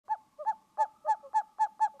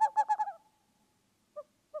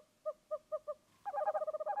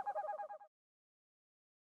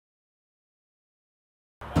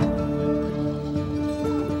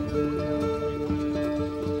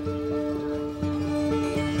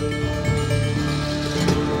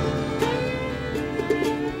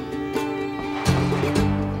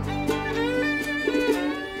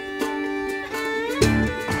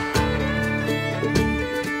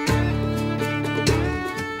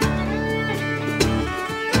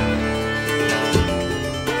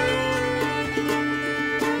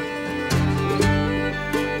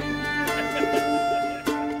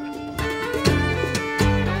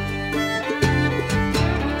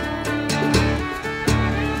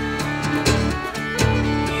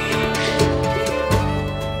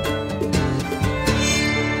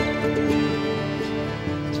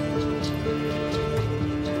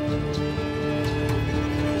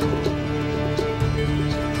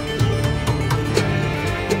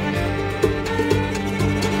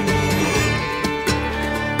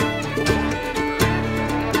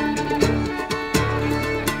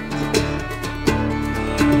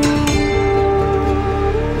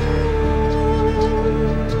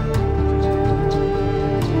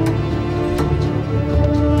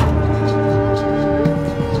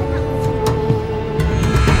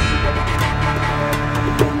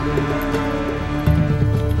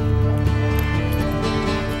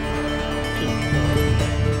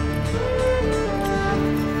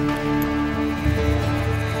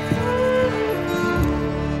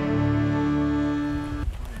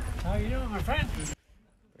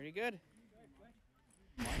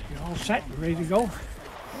Ready to go?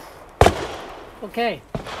 Okay.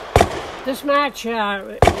 This match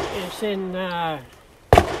is in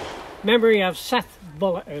memory of Seth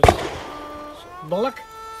Bullock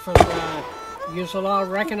from you'll all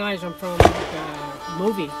recognize him from the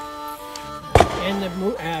movie and the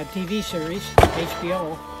TV series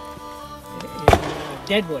HBO in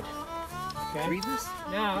Deadwood. Okay. Read this?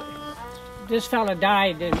 Now, this fella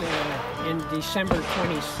died in December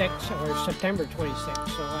 26th or September 26th,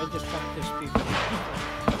 so I just thought this be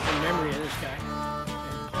in memory of this guy.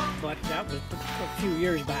 But that was a few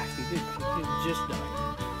years back. He didn't just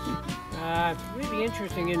die. Really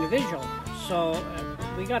interesting individual. So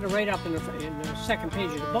we got to write up in the second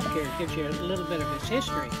page of the book here. It gives you a little bit of his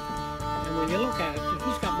history. And when you look at it,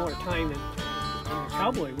 he's got more time in the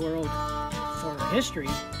cowboy world for history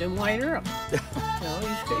than Wyatt Earp.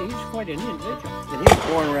 He's quite an individual. And he was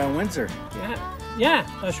born around Windsor. Yeah,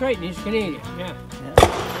 that's right. And he's Canadian. Yeah.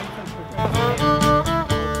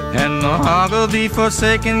 And the hog of the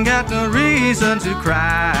forsaken got no reason to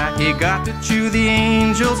cry. He got to chew the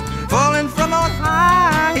angels falling from on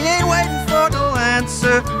high. He ain't waiting for no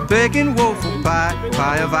answer, baking woeful pie.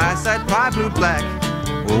 Pie of eyesight, pie blue black.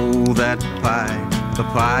 Oh, that pie, the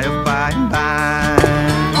pie of by and by.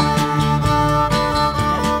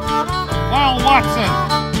 Well, Watson,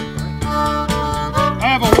 I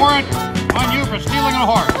have a warrant on you for stealing a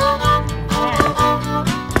horse.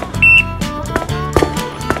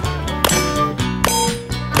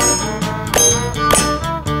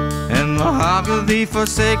 And the hog of the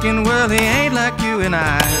forsaken, well, he ain't like you and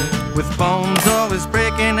I, with bones always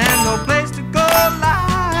breaking and no place to go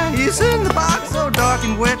lie. He's in the box so dark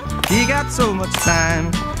and wet, he got so much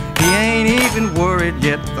time. He ain't even worried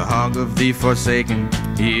yet, the hog of the forsaken,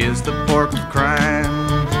 he is the pork of crime.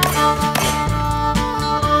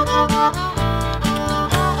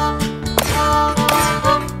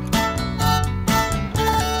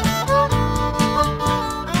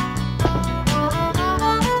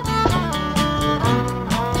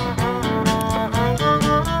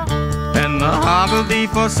 And the hog of the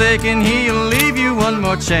forsaken, he'll leave you one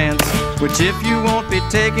more chance, which if you won't be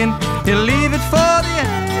taken, he'll leave it for the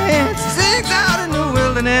ants. He sings out in the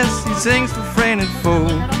wilderness, he sings for friend and foe.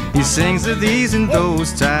 He sings of these and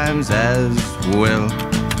those times as well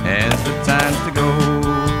as the times to go.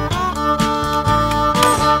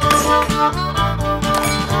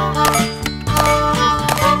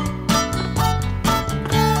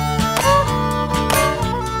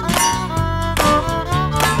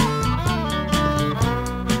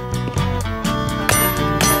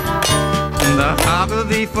 The hog of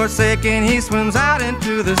the forsaken, he swims out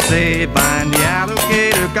into the sea. Bind the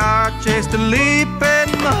alligator guard, chase the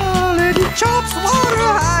leaping mullet. He chops the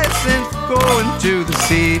water hyacinth, going to the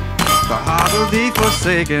sea. The hog of the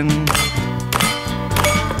forsaken,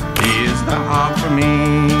 he is the hog for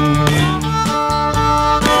me.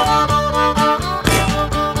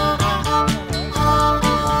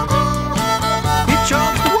 He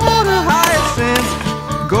chops the water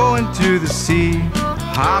hyacinth, going to the sea.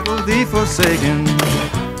 Hog of the forsaken,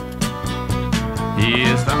 he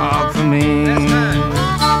is the hog for me. And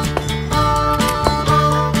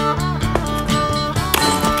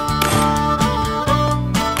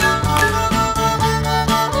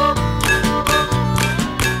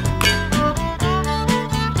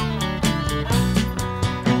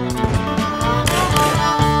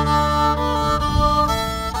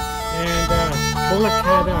Bullock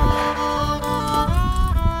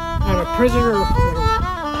had a prisoner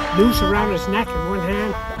noose around his neck in one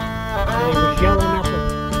hand, and he was yelling up at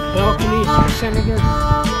the balcony to the senator,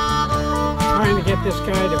 trying to get this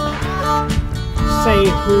guy to say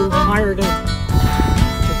who hired him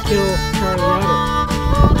to kill Charlie Utter.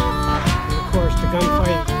 And of course, the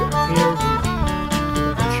gunfight appeared and he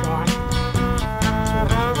was shot.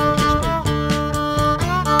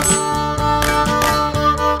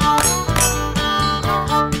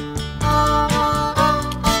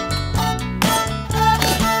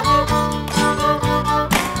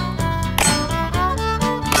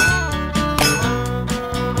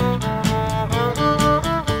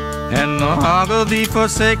 And the hog of the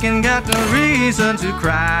forsaken got no reason to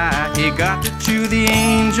cry. He got to chew the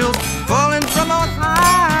angels falling from on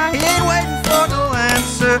high. He ain't waiting for no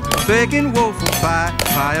answer, baking woeful pie.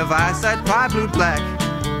 Pie of eyesight, pie blue black.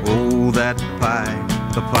 Oh, that pie,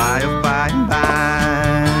 the pie of by and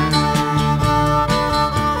by.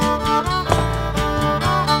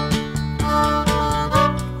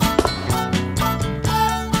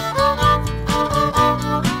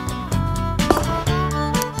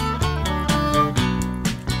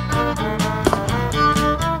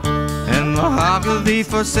 The hog of the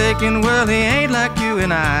forsaken, well, he ain't like you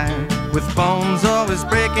and I, with bones always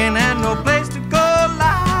breaking and no place